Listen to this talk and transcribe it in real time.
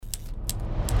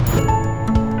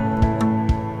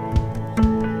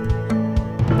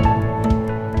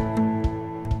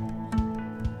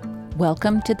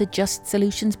Welcome to the Just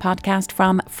Solutions podcast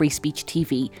from Free Speech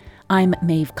TV. I'm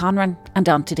Maeve Conran, and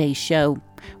on today's show,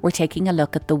 we're taking a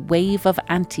look at the wave of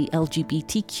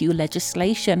anti-LGBTQ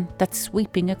legislation that's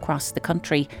sweeping across the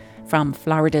country, from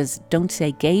Florida's Don't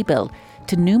Say Gay bill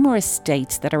to numerous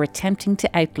states that are attempting to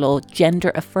outlaw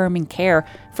gender-affirming care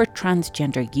for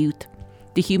transgender youth.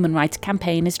 The Human Rights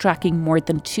Campaign is tracking more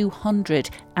than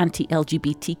 200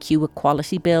 anti-LGBTQ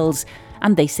equality bills,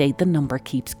 and they say the number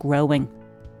keeps growing.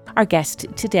 Our guest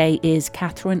today is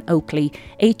Catherine Oakley,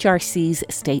 HRC's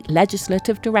State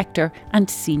Legislative Director and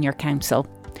Senior Counsel.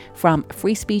 From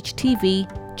Free Speech TV,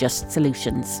 Just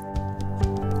Solutions.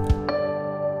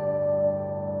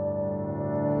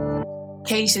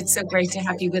 Kate, it's so great to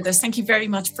have you with us. Thank you very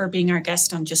much for being our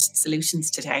guest on Just Solutions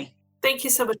today. Thank you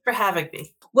so much for having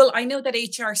me. Well, I know that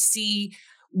HRC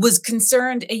was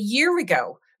concerned a year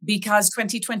ago because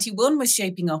 2021 was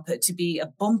shaping up to be a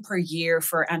bumper year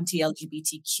for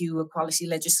anti-LGBTQ equality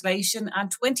legislation,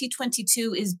 and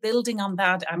 2022 is building on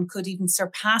that and could even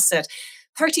surpass it.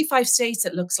 35 states,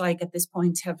 it looks like, at this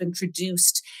point have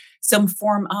introduced some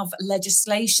form of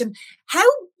legislation. How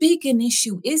big an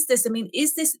issue is this? I mean,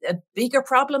 is this a bigger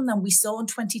problem than we saw in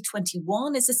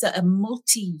 2021? Is this a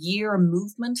multi-year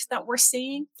movement that we're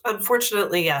seeing?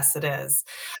 Unfortunately, yes, it is.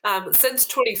 Since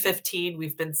 2015,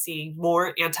 we've been seeing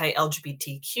more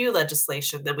anti-LGBTQ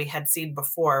legislation than we had seen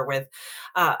before, with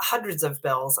hundreds of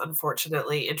bills,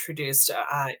 unfortunately, introduced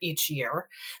each year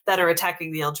that are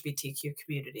attacking the LGBTQ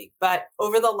community. But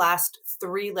over the last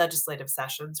 3 legislative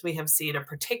sessions, we have seen a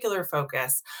particular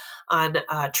focus on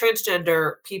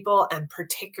transgender people and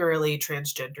particularly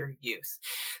transgender youth.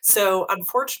 So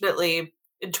unfortunately,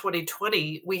 in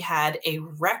 2020, we had a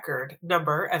record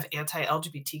number of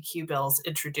anti-LGBTQ bills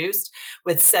introduced,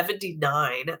 with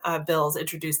 79 bills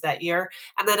introduced that year.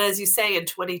 And then, as you say, in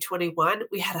 2021,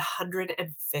 we had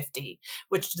 150,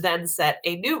 which then set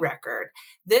a new record.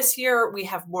 This year, we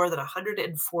have more than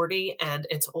 140, and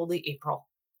it's only April.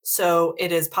 So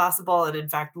it is possible, and in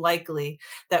fact likely,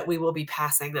 that we will be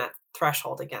passing that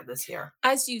threshold again this year.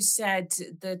 As you said,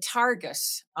 the target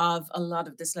of a lot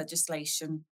of this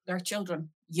legislation are children,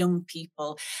 young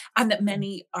people, and that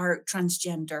many are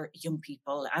transgender young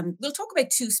people. And we'll talk about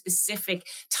 2 specific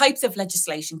types of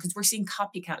legislation because we're seeing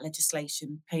copycat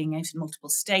legislation playing out in multiple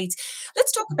states.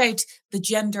 Let's talk about the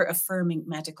gender affirming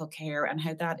medical care and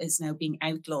how that is now being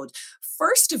outlawed.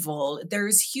 First of all,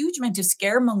 there's huge amount of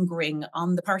scaremongering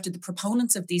on the part of the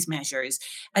proponents of these measures,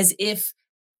 as if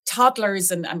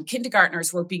toddlers and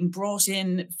kindergartners were being brought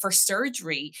in for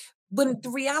surgery, when the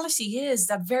reality is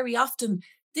that very often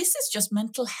this is just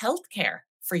mental health care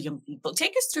for young people.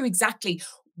 Take us through exactly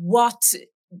what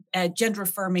gender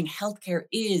affirming healthcare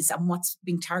is and what's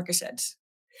being targeted.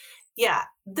 Yeah,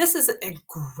 this is a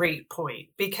great point,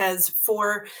 because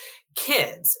for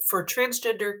kids, for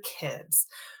transgender kids,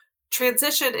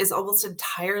 transition is almost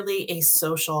entirely a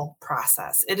social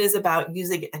process. It is about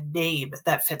using a name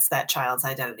that fits that child's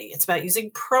identity. It's about using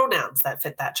pronouns that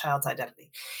fit that child's identity.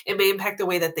 It may impact the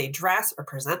way that they dress or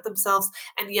present themselves.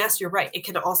 And yes, you're right, it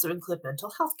can also include mental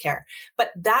health care.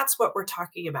 But that's what we're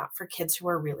talking about for kids who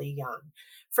are really young.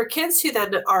 For kids who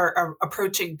then are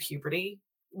approaching puberty,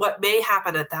 what may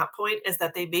happen at that point is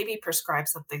that they may be prescribed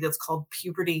something that's called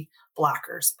puberty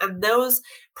blockers. And those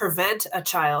prevent a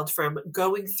child from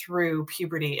going through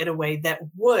puberty in a way that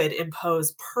would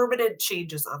impose permanent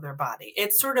changes on their body.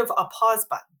 It's sort of a pause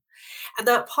button. And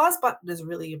that pause button is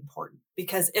really important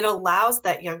because it allows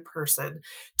that young person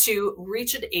to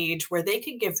reach an age where they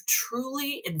can give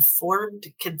truly informed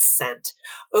consent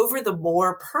over the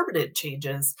more permanent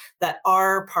changes that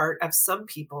are part of some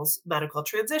people's medical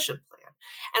transition plan.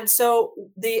 And so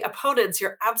the opponents,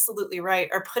 you're absolutely right,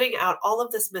 are putting out all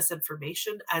of this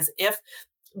misinformation as if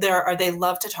they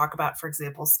love to talk about, for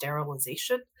example,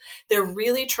 sterilization. They're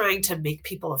really trying to make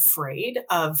people afraid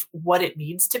of what it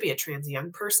means to be a trans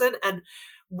young person and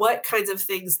what kinds of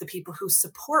things the people who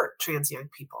support trans young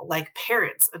people, like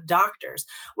parents and doctors,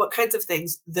 what kinds of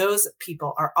things those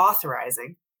people are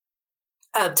authorizing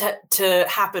to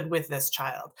happen with this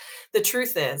child. The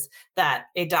truth is that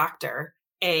a doctor,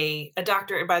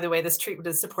 and by the way, this treatment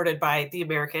is supported by the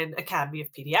American Academy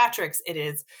of Pediatrics. It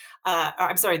is,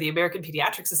 the American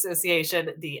Pediatrics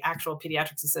Association, the actual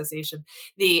Pediatrics Association,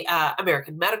 the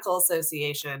American Medical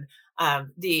Association,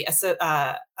 the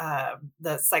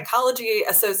Psychology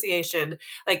Association.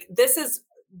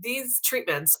 These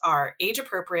treatments are age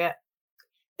appropriate,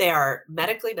 they are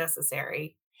medically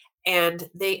necessary, and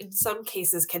they, in some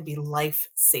cases, can be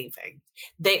life-saving.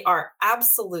 They are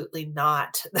absolutely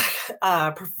not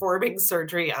performing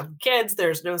surgery on kids.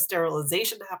 There's no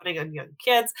sterilization happening on young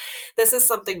kids. This is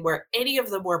something where any of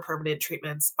the more permanent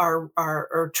treatments are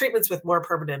or treatments with more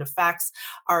permanent effects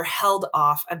are held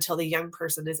off until the young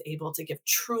person is able to give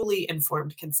truly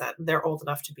informed consent. They're old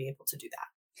enough to be able to do that.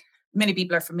 Many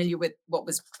people are familiar with what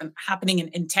was happening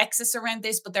in Texas around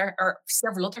this, but there are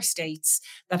several other states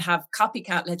that have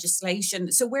copycat legislation.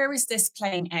 So, where is this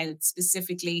playing out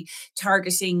specifically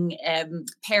targeting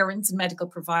parents and medical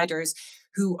providers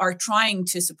who are trying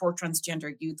to support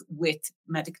transgender youth with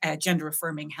gender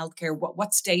affirming healthcare?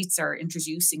 What states are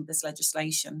introducing this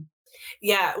legislation?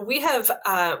 Yeah, we have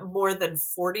more than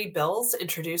 40 bills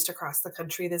introduced across the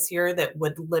country this year that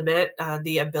would limit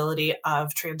the ability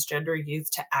of transgender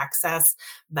youth to access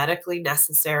medically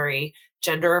necessary,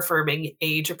 gender affirming,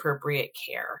 age appropriate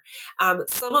care.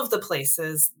 Some of the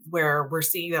places where we're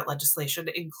seeing that legislation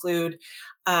include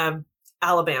um,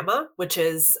 Alabama, which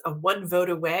is a one vote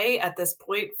away at this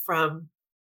point from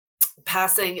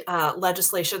passing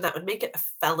legislation that would make it a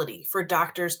felony for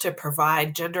doctors to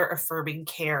provide gender affirming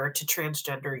care to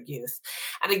transgender youth.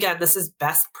 And again, this is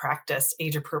best practice,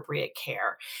 age appropriate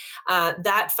care.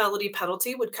 That felony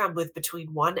penalty would come with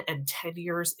between 1 and 10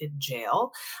 years in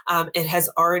jail. It has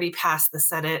already passed the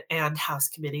Senate and House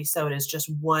committee, so it is just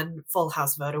one full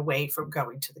House vote away from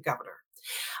going to the governor.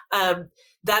 Um,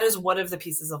 that is one of the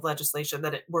pieces of legislation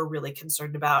that we're really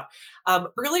concerned about.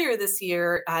 Earlier this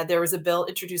year, there was a bill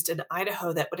introduced in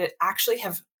Idaho that would actually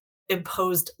have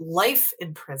imposed life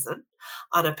in prison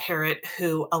on a parent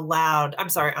who allowed, I'm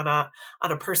sorry, on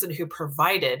a person who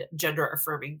provided gender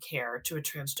affirming care to a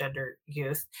transgender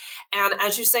youth. And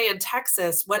as you say in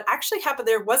Texas, what actually happened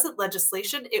there wasn't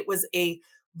legislation, it was a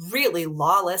really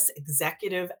lawless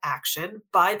executive action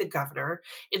by the governor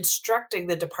instructing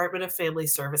the Department of Family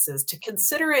Services to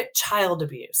consider it child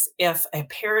abuse if a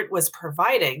parent was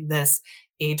providing this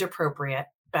age appropriate,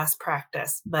 best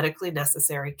practice, medically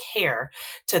necessary care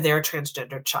to their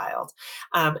transgender child.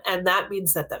 And that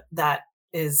means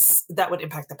that would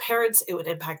impact the parents, it would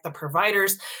impact the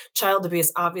providers. Child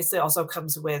abuse obviously also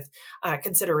comes with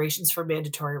considerations for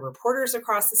mandatory reporters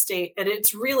across the state, and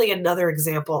it's really another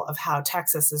example of how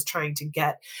Texas is trying to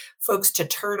get folks to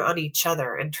turn on each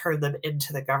other and turn them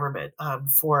into the government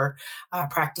for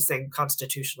practicing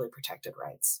constitutionally protected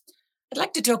rights. I'd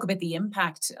like to talk about the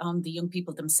impact on the young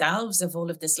people themselves of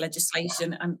all of this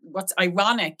legislation. And what's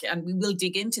ironic, and we will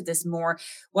dig into this more,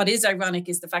 what is ironic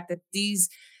is the fact that these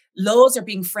laws are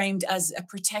being framed as a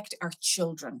protect our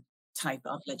children type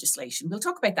of legislation. We'll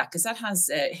talk about that because that has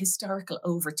historical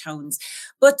overtones.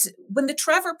 But when the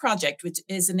Trevor Project, which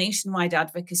is a nationwide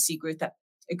advocacy group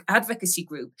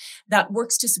that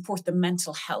works to support the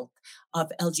mental health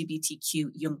of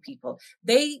LGBTQ young people.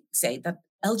 They say that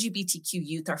LGBTQ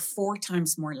youth are 4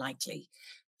 times more likely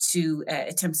to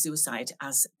attempt suicide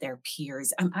as their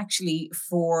peers. And actually,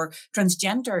 for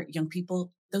transgender young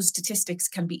people, those statistics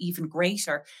can be even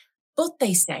greater. But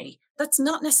they say that's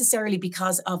not necessarily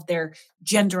because of their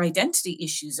gender identity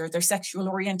issues or their sexual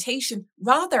orientation.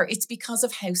 Rather, it's because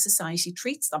of how society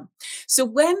treats them. So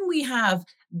when we have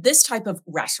this type of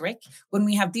rhetoric, when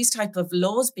we have these type of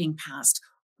laws being passed,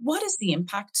 what is the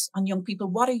impact on young people?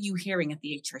 What are you hearing at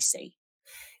the HRC?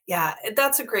 Yeah,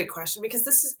 that's a great question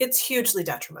because it's hugely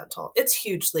detrimental. It's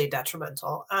hugely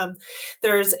detrimental.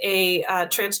 There's a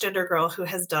transgender girl who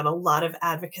has done a lot of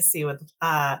advocacy with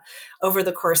over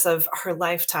the course of her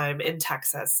lifetime in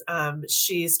Texas.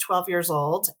 She's 12 years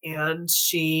old and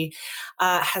she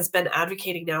has been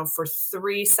advocating now for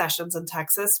 3 sessions in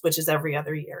Texas, which is every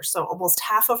other year. So almost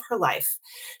half of her life,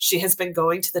 she has been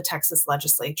going to the Texas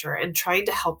legislature and trying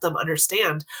to help them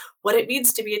understand what it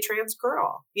means to be a trans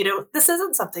girl. This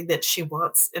isn't something that she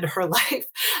wants in her life.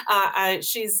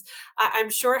 I'm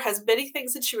sure, has many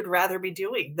things that she would rather be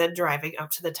doing than driving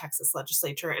up to the Texas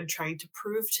legislature and trying to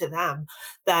prove to them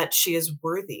that she is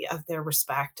worthy of their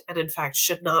respect and, in fact,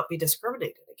 should not be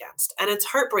discriminated against. And it's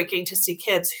heartbreaking to see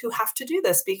kids who have to do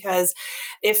this because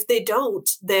if they don't,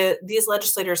 these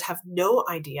legislators have no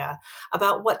idea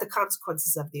about what the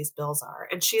consequences of these bills are.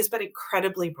 And she has been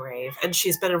incredibly brave and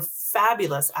she's been a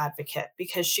fabulous advocate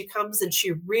because she comes and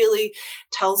she really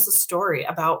tells the story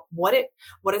about what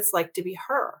it's like to be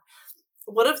her.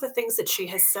 One of the things that she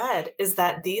has said is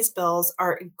that these bills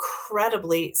are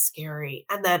incredibly scary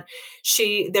and that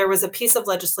there was a piece of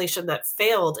legislation that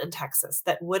failed in Texas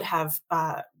that would have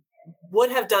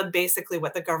done basically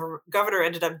what the governor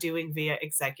ended up doing via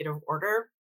executive order.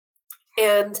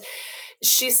 And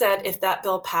She said if that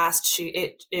bill passed,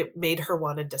 it made her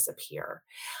wanna disappear.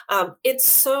 It's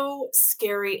so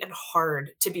scary and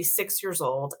hard to be 6 years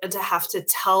old and to have to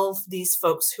tell these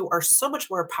folks who are so much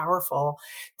more powerful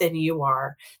than you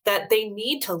are, that they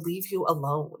need to leave you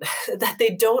alone, that they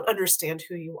don't understand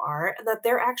who you are, and that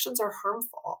their actions are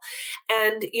harmful.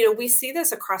 And, we see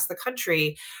this across the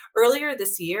country. Earlier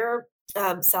this year,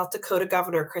 South Dakota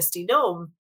Governor Kristi Noem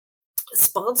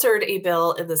sponsored a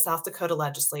bill in the South Dakota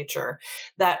legislature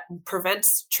that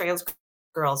prevents trans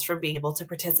girls from being able to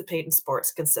participate in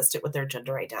sports consistent with their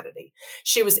gender identity.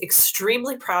 She was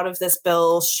extremely proud of this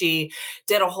bill. She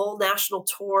did a whole national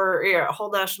tour, a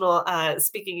whole national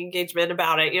speaking engagement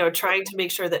about it, trying to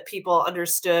make sure that people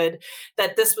understood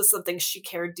that this was something she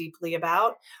cared deeply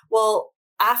about. Well,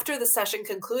 after the session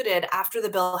concluded, after the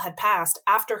bill had passed,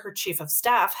 after her chief of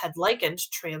staff had likened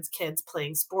trans kids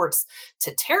playing sports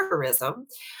to terrorism,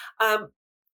 um,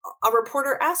 a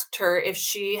reporter asked her if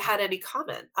she had any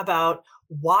comment about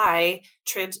why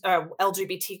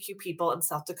LGBTQ people in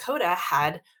South Dakota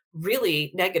had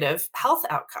really negative health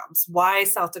outcomes, why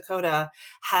South Dakota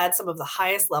had some of the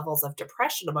highest levels of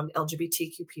depression among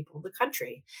LGBTQ people in the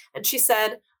country. And she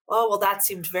said, "Oh, well, that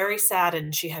seemed very sad,"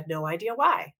 and she had no idea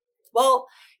why. Well,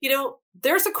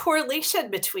 there's a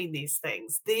correlation between these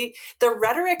things. The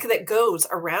rhetoric that goes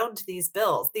around these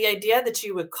bills, the idea that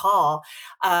you would call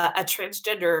a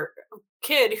transgender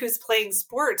kid who's playing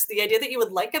sports, the idea that you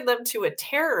would liken them to a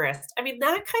terrorist. I mean,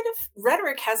 that kind of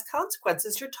rhetoric has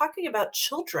consequences. You're talking about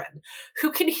children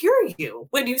who can hear you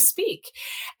when you speak.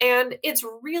 And it's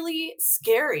really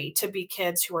scary to be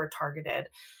kids who are targeted.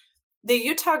 The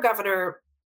Utah Governor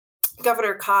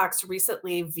Cox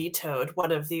recently vetoed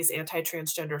one of these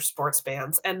anti-transgender sports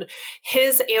bans, and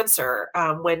his answer,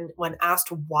 when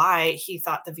asked why he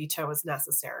thought the veto was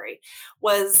necessary,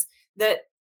 was that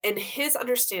in his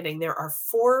understanding, there are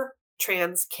 4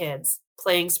 trans kids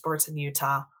playing sports in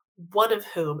Utah, one of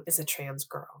whom is a trans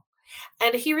girl.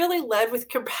 And he really led with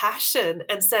compassion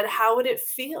and said, how would it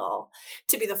feel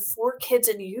to be the 4 kids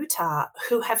in Utah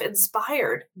who have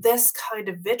inspired this kind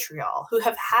of vitriol, who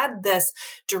have had this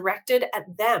directed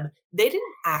at them? They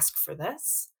didn't ask for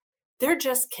this. They're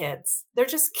just kids. They're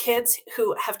just kids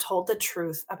who have told the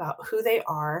truth about who they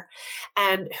are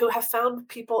and who have found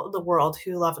people in the world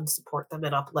who love and support them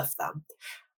and uplift them.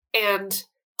 And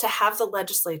to have the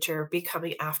legislature be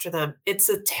coming after them, it's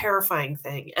a terrifying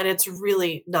thing, and it's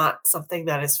really not something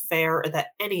that is fair or that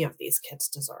any of these kids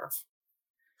deserve.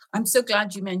 I'm so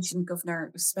glad you mentioned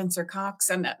Governor Spencer Cox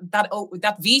and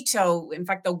that veto. In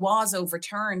fact, that was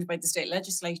overturned by the state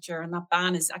legislature, and that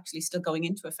ban is actually still going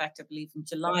into effect, I believe, in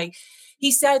July. He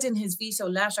said in his veto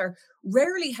letter,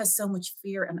 "Rarely has so much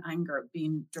fear and anger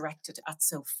been directed at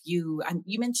so few." And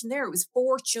you mentioned there it was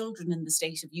 4 children in the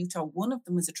state of Utah. One of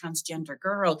them was a transgender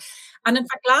girl. And in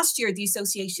fact, last year, the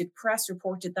Associated Press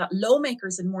reported that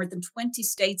lawmakers in more than 20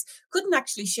 states couldn't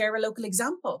actually share a local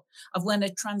example of when a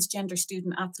transgender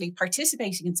student athlete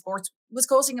participating in sports was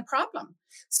causing a problem.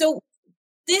 So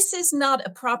this is not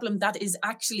a problem that is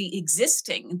actually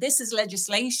existing. This is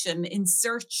legislation in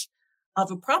search of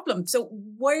a problem. So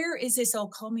where is this all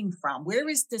coming from? Where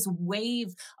is this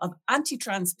wave of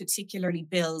anti-trans, particularly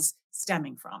bills,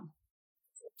 stemming from?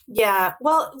 Yeah.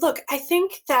 Well, look, I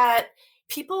think that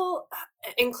people,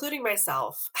 including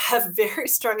myself, have very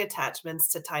strong attachments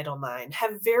to Title IX,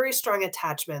 have very strong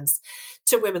attachments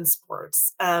to women's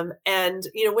sports. And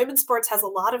women's sports has a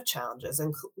lot of challenges,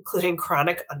 including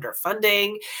chronic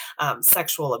underfunding,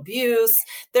 sexual abuse.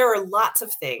 There are lots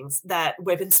of things that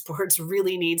women's sports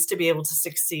really needs to be able to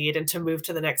succeed and to move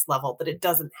to the next level that it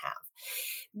doesn't have.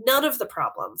 None of the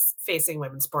problems facing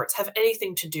women's sports have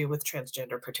anything to do with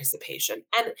transgender participation.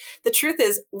 And the truth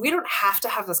is, we don't have to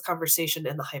have this conversation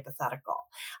in the hypothetical.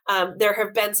 There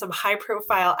have been some high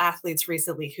profile athletes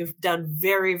recently who've done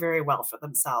very, very well for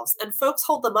themselves. And folks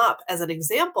hold them up as an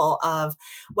example of,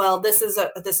 well, this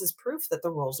is proof that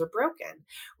the rules are broken.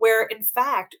 Where in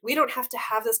fact, we don't have to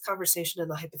have this conversation in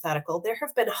the hypothetical. There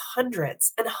have been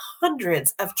hundreds and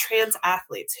hundreds of trans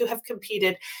athletes who have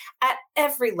competed at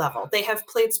every level. They have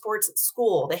played sports at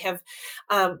school. They have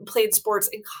played sports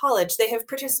in college. They have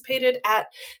participated at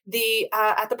the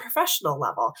professional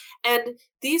level. And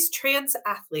these trans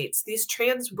athletes, these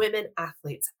trans women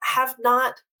athletes, have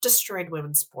not destroyed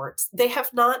women's sports. They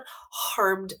have not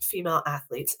harmed female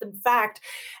athletes. In fact,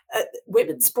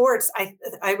 women's sports,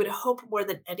 I would hope more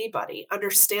than anybody,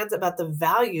 understands about the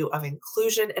value of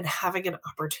inclusion and having an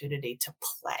opportunity to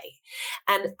play.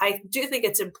 And I do think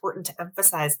it's important to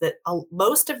emphasize that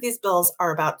most of these bills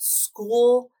are about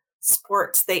school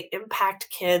sports. They impact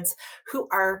kids who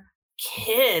are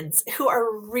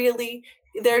really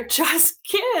They're just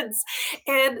kids,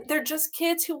 and they're just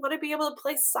kids who wanna be able to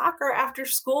play soccer after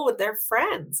school with their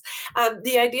friends.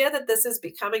 The idea that this is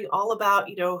becoming all about,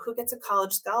 who gets a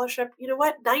college scholarship, you know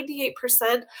what?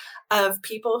 98% of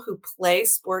people who play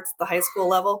sports at the high school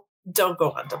level don't go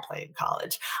on to play in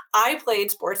college. I played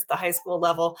sports at the high school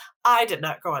level. I did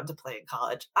not go on to play in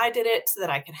college. I did it so that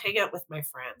I could hang out with my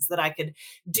friends, that I could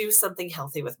do something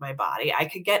healthy with my body. I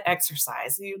could get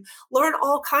exercise. You learn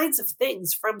all kinds of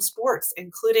things from sports,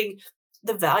 including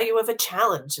the value of a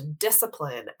challenge and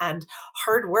discipline and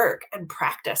hard work and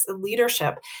practice and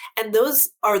leadership. And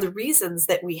those are the reasons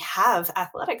that we have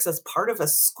athletics as part of a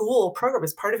school program,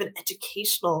 as part of an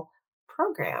educational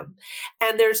program.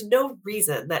 And there's no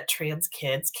reason that trans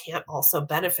kids can't also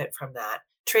benefit from that.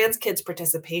 Trans kids'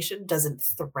 participation doesn't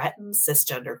threaten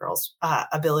cisgender girls'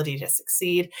 ability to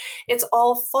succeed. It's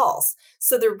all false.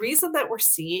 So the reason that we're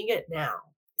seeing it now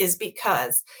is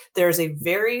because there's a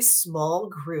very small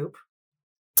group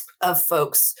of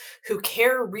folks who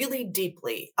care really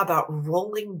deeply about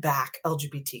rolling back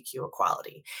LGBTQ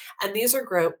equality. And these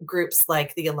are groups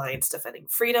like the Alliance Defending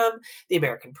Freedom, the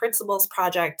American Principles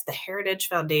Project, the Heritage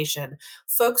Foundation,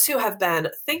 folks who have been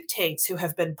think tanks who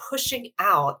have been pushing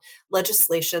out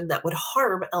legislation that would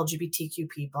harm LGBTQ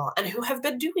people and who have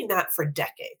been doing that for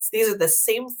decades. These are the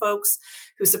same folks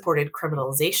who supported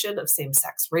criminalization of same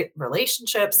sex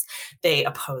relationships. They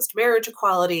opposed marriage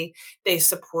equality. They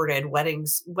supported wedding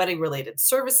related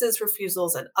services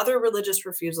refusals and other religious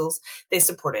refusals. They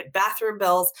supported bathroom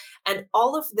bills, and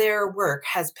all of their work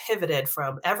has pivoted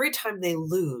from every time they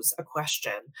lose a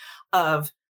question of,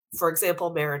 for example,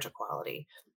 marriage equality.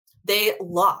 They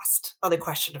lost on the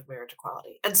question of marriage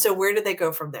equality. And so where did they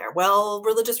go from there? Well,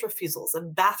 religious refusals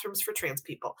and bathrooms for trans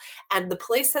people. And the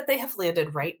place that they have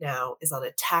landed right now is on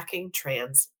attacking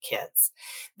trans kids.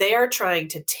 They are trying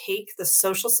to take the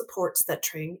social supports that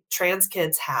trans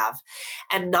kids have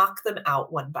and knock them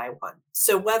out one by one.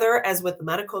 So whether, as with the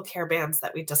medical care bans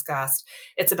that we discussed,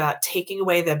 it's about taking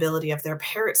away the ability of their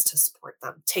parents to support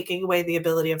them, taking away the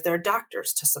ability of their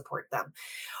doctors to support them,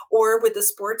 or with the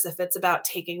sports, if it's about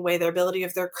taking away their ability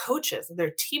of their coaches and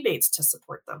their teammates to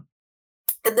support them.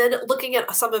 And then looking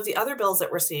at some of the other bills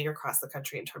that we're seeing across the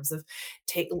country in terms of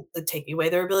taking away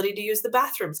their ability to use the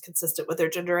bathrooms consistent with their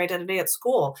gender identity at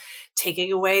school,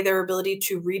 taking away their ability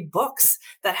to read books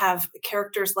that have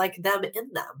characters like them in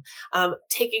them,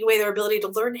 taking away their ability to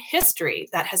learn history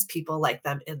that has people like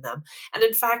them in them, and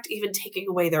in fact, even taking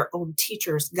away their own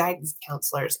teachers, guidance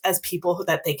counselors as people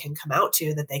that they can come out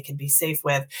to, that they can be safe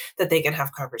with, that they can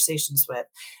have conversations with.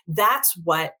 That's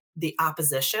what the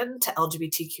opposition to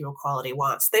LGBTQ equality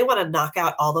wants. They want to knock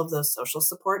out all of those social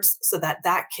supports so that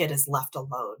that kid is left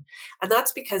alone. And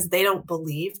that's because they don't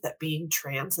believe that being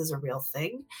trans is a real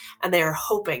thing. And they are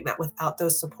hoping that without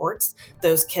those supports,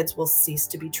 those kids will cease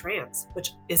to be trans,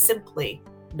 which is simply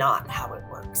not how it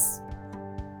works.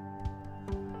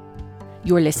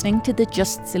 You're listening to the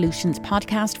Just Solutions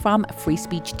podcast from Free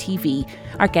Speech TV.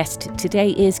 Our guest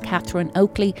today is Catherine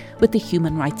Oakley with the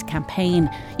Human Rights Campaign.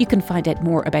 You can find out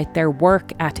more about their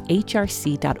work at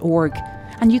hrc.org.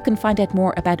 And you can find out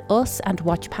more about us and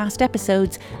watch past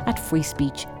episodes at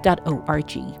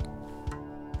freespeech.org.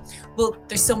 Well,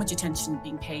 there's so much attention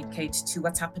being paid, Kate, to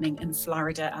what's happening in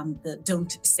Florida and the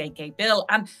Don't Say Gay bill.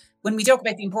 And when we talk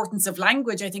about the importance of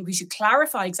language, I think we should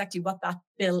clarify exactly what that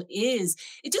bill is.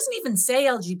 It doesn't even say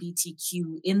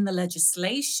LGBTQ in the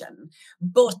legislation,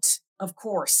 but of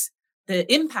course,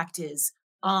 the impact is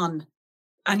on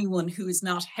anyone who is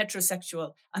not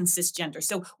heterosexual and cisgender.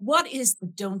 So what is the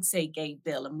Don't Say Gay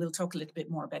bill? And we'll talk a little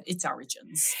bit more about its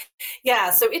origins.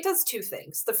 Yeah, so it does two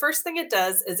things. The first thing it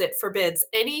does is it forbids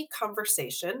any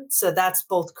conversation. So that's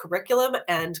both curriculum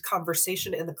and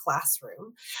conversation in the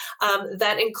classroom.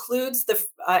 That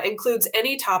includes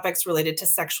any topics related to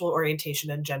sexual orientation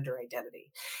and gender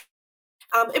identity.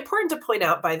 Important to point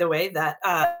out, by the way,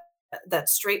 that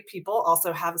straight people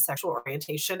also have a sexual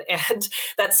orientation and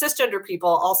that cisgender people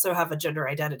also have a gender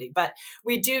identity. But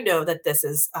we do know that this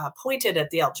is pointed at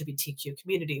the LGBTQ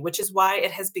community, which is why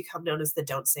it has become known as the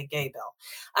Don't Say Gay bill.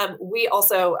 We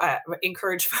also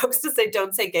encourage folks to say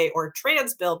Don't Say Gay or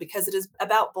Trans bill because it is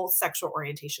about both sexual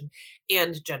orientation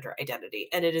and gender identity.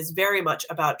 And it is very much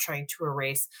about trying to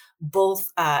erase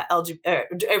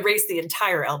erase the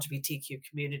entire LGBTQ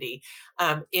community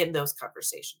in those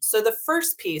conversations. So the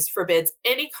first piece forbids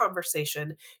any conversation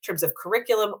in terms of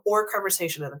curriculum or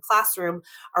conversation in the classroom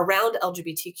around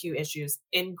LGBTQ issues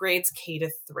in grades K to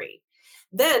 3.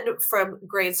 Then from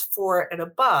grades 4 and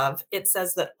above, it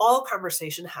says that all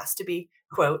conversation has to be,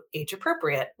 quote, age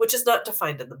appropriate, which is not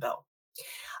defined in the bill.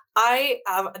 I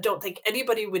don't think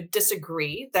anybody would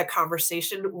disagree that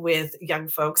conversation with young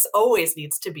folks always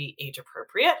needs to be age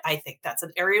appropriate. I think that's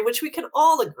an area which we can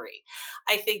all agree.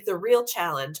 I think the real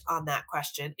challenge on that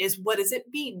question is, what does it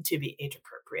mean to be age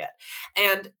appropriate?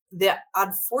 And the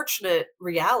unfortunate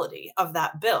reality of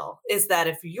that bill is that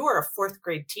if you're a fourth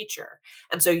grade teacher,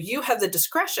 and so you have the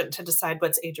discretion to decide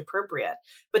what's age appropriate,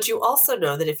 but you also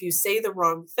know that if you say the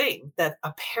wrong thing, that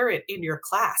a parent in your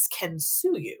class can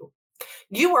sue you,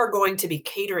 you are going to be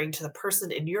catering to the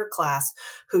person in your class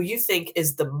who you think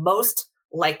is the most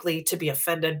likely to be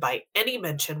offended by any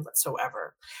mention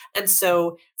whatsoever. And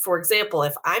so, for example,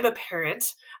 if I'm a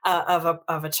parent of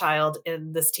a child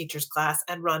in this teacher's class,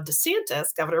 and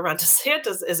Governor Ron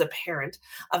DeSantis, is a parent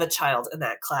of a child in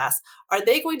that class, are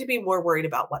they going to be more worried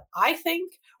about what I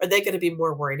think? Or are they going to be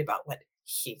more worried about what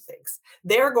he thinks?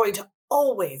 They're going to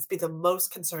always be the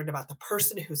most concerned about the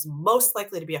person who's most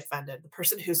likely to be offended, the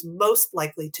person who's most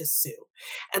likely to sue.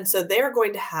 And so they're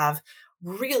going to have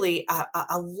really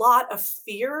a lot of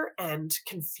fear and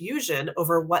confusion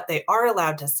over what they are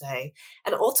allowed to say.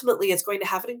 And ultimately, it's going to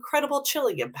have an incredible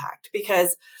chilling impact,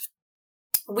 because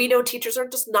we know teachers are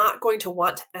just not going to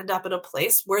want to end up in a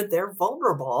place where they're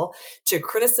vulnerable to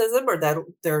criticism, or that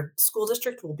their school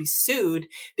district will be sued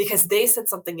because they said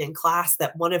something in class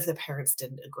that one of the parents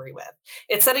didn't agree with.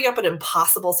 It's setting up an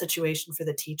impossible situation for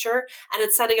the teacher, and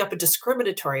it's setting up a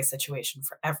discriminatory situation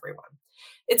for everyone.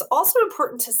 It's also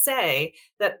important to say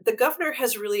that the governor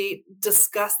has really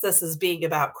discussed this as being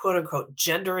about, quote unquote,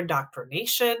 gender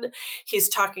indoctrination. He's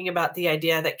talking about the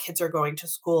idea that kids are going to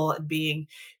school and being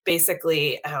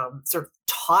basically sort of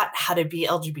taught how to be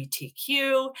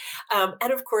LGBTQ.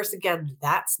 And of course, again,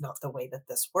 that's not the way that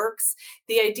this works.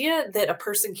 The idea that a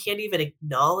person can't even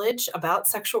acknowledge about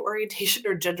sexual orientation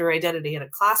or gender identity in a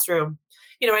classroom,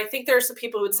 I think there are some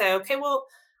people who would say, okay, well,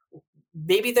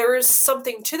 maybe there is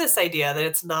something to this idea that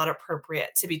it's not appropriate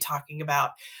to be talking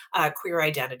about queer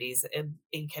identities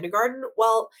in kindergarten.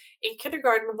 Well, in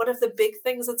kindergarten, one of the big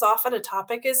things that's often a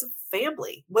topic is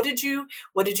family. What did you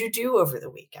do over the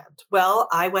weekend? Well,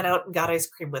 I went out and got ice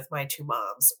cream with my two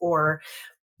moms. Or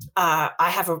I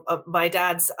have my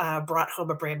dad's brought home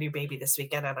a brand new baby this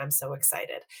weekend, and I'm so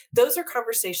excited. Those are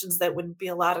conversations that wouldn't be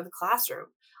allowed in the classroom.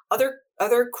 Other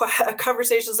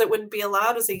conversations that wouldn't be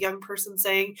allowed is a young person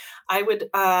saying,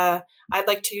 I'd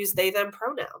like to use they them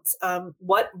pronouns.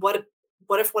 What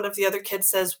if one of the other kids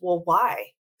says, well,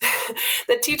 why?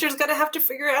 The teacher's going to have to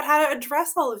figure out how to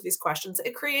address all of these questions.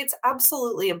 It creates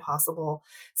absolutely impossible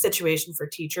situation for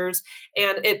teachers,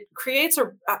 and it creates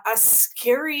a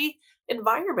scary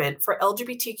environment for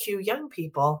LGBTQ young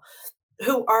people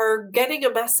who are getting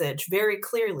a message very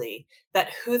clearly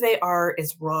that who they are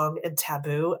is wrong and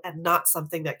taboo, and not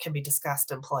something that can be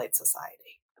discussed in polite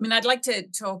society. I mean, I'd like to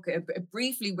talk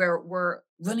briefly, where we're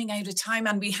running out of time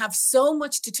and we have so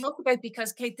much to talk about,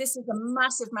 because, Kate, this is a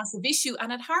massive, massive issue.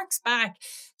 And it harks back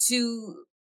to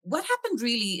what happened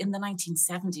really in the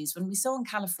 1970s, when we saw in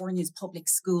California's public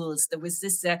schools, there was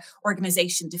this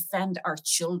organization, Defend Our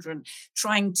Children,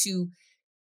 trying to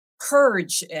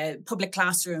purge public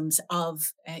classrooms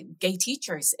of gay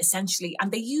teachers, essentially.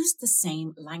 And they used the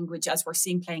same language as we're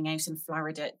seeing playing out in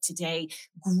Florida today: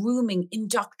 grooming,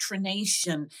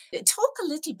 indoctrination. Talk a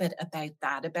little bit about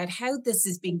that, about how this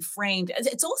is being framed.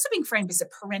 It's also being framed as a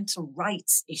parental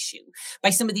rights issue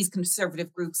by some of these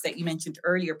conservative groups that you mentioned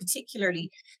earlier, particularly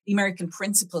the American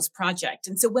Principles Project.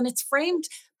 And so when it's framed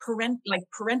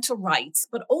parental rights,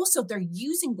 but also they're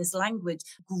using this language,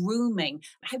 grooming,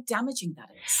 how damaging that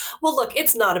is. Well, look,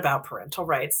 it's not about parental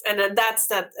rights, and then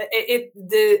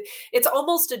it's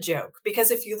almost a joke, because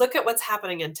if you look at what's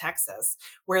happening in Texas,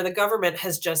 where the government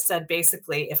has just said,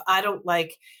 basically, if I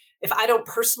don't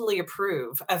personally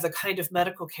approve of the kind of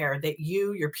medical care that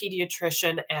you, your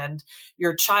pediatrician, and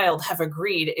your child have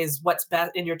agreed is what's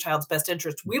best in your child's best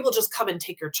interest, we will just come and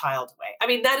take your child away. I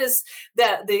mean, that is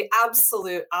the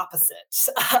absolute opposite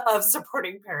of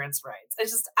supporting parents' rights.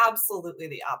 It's just absolutely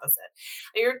the opposite.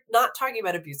 And you're not talking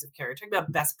about abusive care. You're talking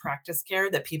about best practice care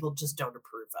that people just don't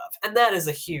approve of. And that is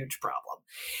a huge problem.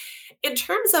 In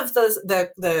terms of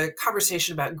the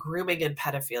conversation about grooming and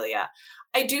pedophilia,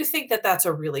 I do think that that's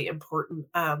a really important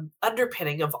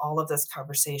underpinning of all of this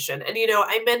conversation. And,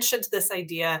 I mentioned this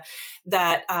idea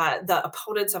that the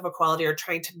opponents of equality are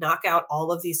trying to knock out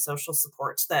all of these social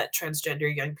supports that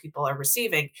transgender young people are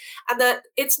receiving, and that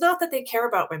it's not that they care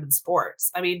about women's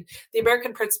sports. I mean, the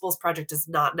American Principles Project is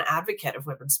not an advocate of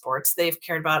women's sports. They've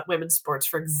cared about women's sports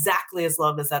for exactly as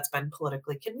long as that's been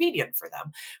politically convenient for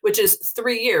them, which is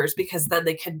 3 years, because then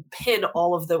they can pin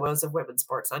all of the woes of women's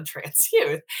sports on trans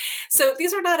youth. So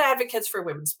these are not advocates for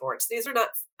women's sports. These are not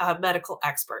medical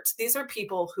experts. These are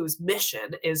people whose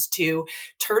mission is to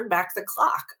turn back the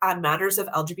clock on matters of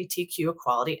LGBTQ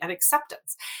equality and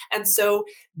acceptance. And so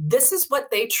this is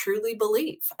what they truly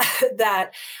believe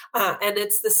that, and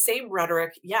it's the same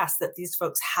rhetoric, yes, that these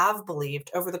folks have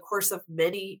believed over the course of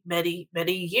many, many,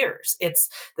 many years. It's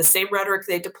the same rhetoric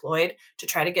they deployed to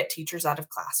try to get teachers out of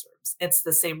classrooms. It's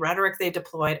the same rhetoric they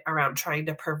deployed around trying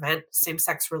to prevent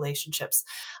same-sex relationships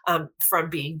from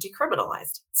being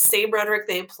decriminalized. Same rhetoric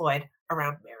they employed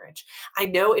around marriage. I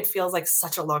know it feels like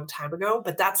such a long time ago,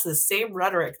 but that's the same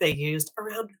rhetoric they used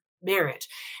around marriage.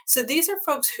 So these are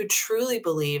folks who truly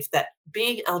believe that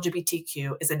being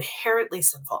LGBTQ is inherently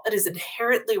sinful. It is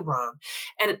inherently wrong.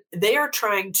 And they are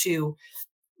trying to,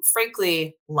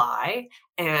 frankly, lie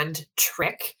and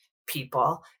trick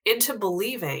people into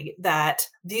believing that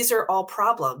these are all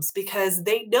problems, because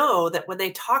they know that when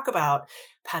they talk about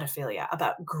pedophilia,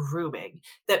 about grooming,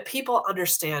 that people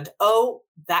understand, oh,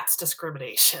 that's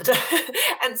discrimination.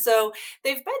 And so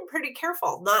they've been pretty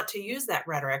careful not to use that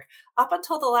rhetoric up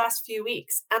until the last few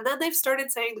weeks. And then they've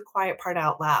started saying the quiet part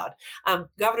out loud.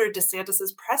 Governor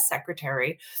DeSantis's press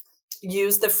secretary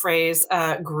used the phrase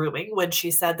grooming when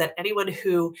she said that anyone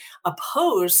who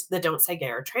opposed the Don't Say Gay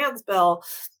or Trans bill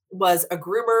was a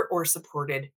groomer or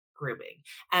supported grooming.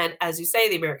 And as you say,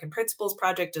 the American Principles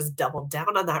Project just doubled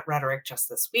down on that rhetoric just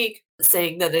this week,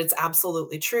 saying that it's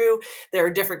absolutely true. There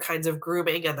are different kinds of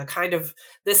grooming, and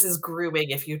this is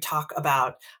grooming if you talk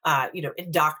about,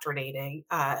 indoctrinating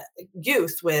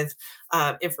youth with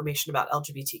information about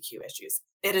LGBTQ issues.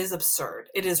 It is absurd.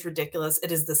 It is ridiculous.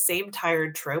 It is the same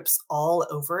tired tropes all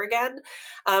over again.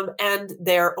 And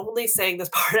they're only saying this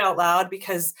part out loud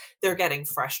because they're getting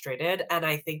frustrated. And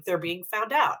I think they're being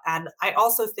found out. And I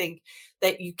also think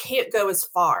that you can't go as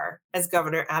far as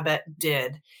Governor Abbott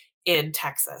did in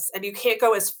Texas. And you can't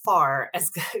go as far as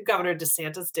Governor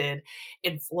DeSantis did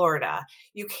in Florida.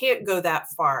 You can't go that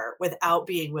far without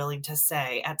being willing to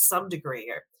say, at some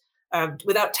degree,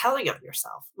 without telling on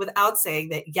yourself, without saying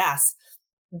that, yes,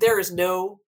 there is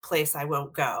no place I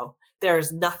won't go. There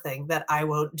is nothing that I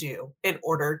won't do in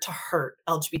order to hurt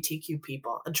LGBTQ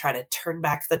people and try to turn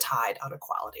back the tide on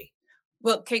equality.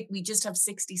 Well, Kate, we just have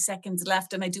 60 seconds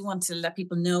left, and I do want to let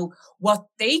people know what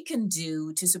they can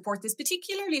do to support this,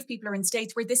 particularly if people are in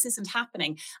states where this isn't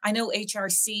happening. I know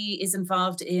HRC is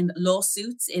involved in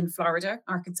lawsuits in Florida,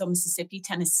 Arkansas, Mississippi,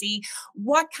 Tennessee.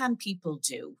 What can people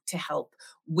do to help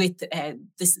with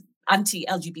this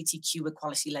anti-LGBTQ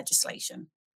equality legislation?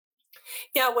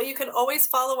 Yeah, well, you can always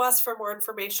follow us for more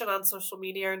information on social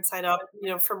media and sign up,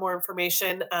 for more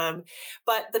information.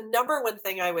 But the number one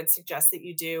thing I would suggest that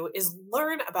you do is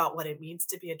learn about what it means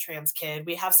to be a trans kid.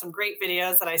 We have some great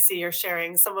videos that I see you're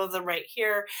sharing, some of them right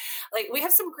here. Like, we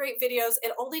have some great videos.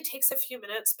 It only takes a few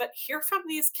minutes, but hear from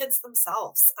these kids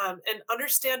themselves and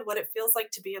understand what it feels like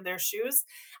to be in their shoes.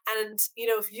 And,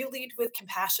 if you lead with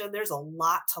compassion, there's a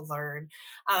lot to learn.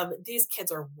 These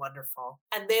kids are wonderful,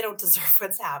 and they don't deserve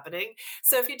what's happening.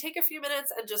 So if you take a few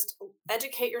minutes and just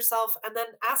educate yourself, and then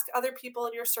ask other people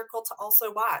in your circle to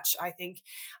also watch, I think,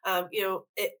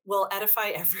 it will edify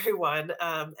everyone.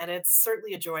 And it's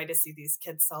certainly a joy to see these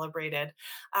kids celebrated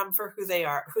for who they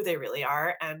are, who they really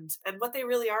are, and what they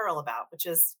really are all about, which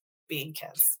is being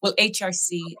kids. Well,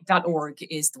 hrc.org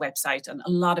is the website, and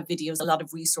a lot of videos, a lot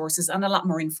of resources, and a lot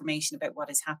more information about what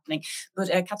is happening. But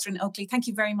Catherine Oakley, thank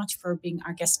you very much for being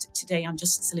our guest today on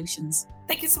Just Solutions.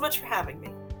 Thank you so much for having me.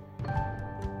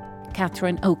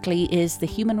 Catherine Oakley is the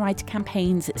Human Rights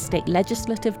Campaign's State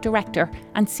Legislative Director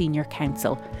and Senior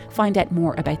Counsel. Find out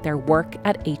more about their work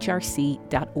at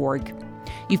hrc.org.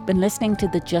 You've been listening to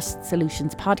the Just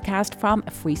Solutions podcast from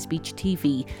Free Speech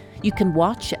TV. You can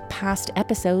watch past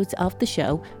episodes of the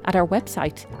show at our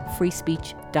website,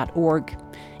 freespeech.org.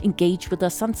 Engage with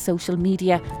us on social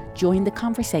media, join the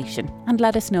conversation, and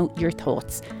let us know your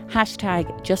thoughts.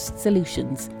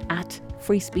 #JustSolutions at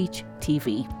Free Speech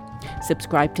TV.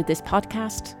 Subscribe to this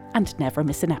podcast and never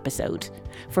miss an episode.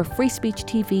 For Free Speech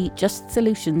TV Just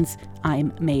Solutions,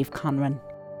 I'm Maeve Conran.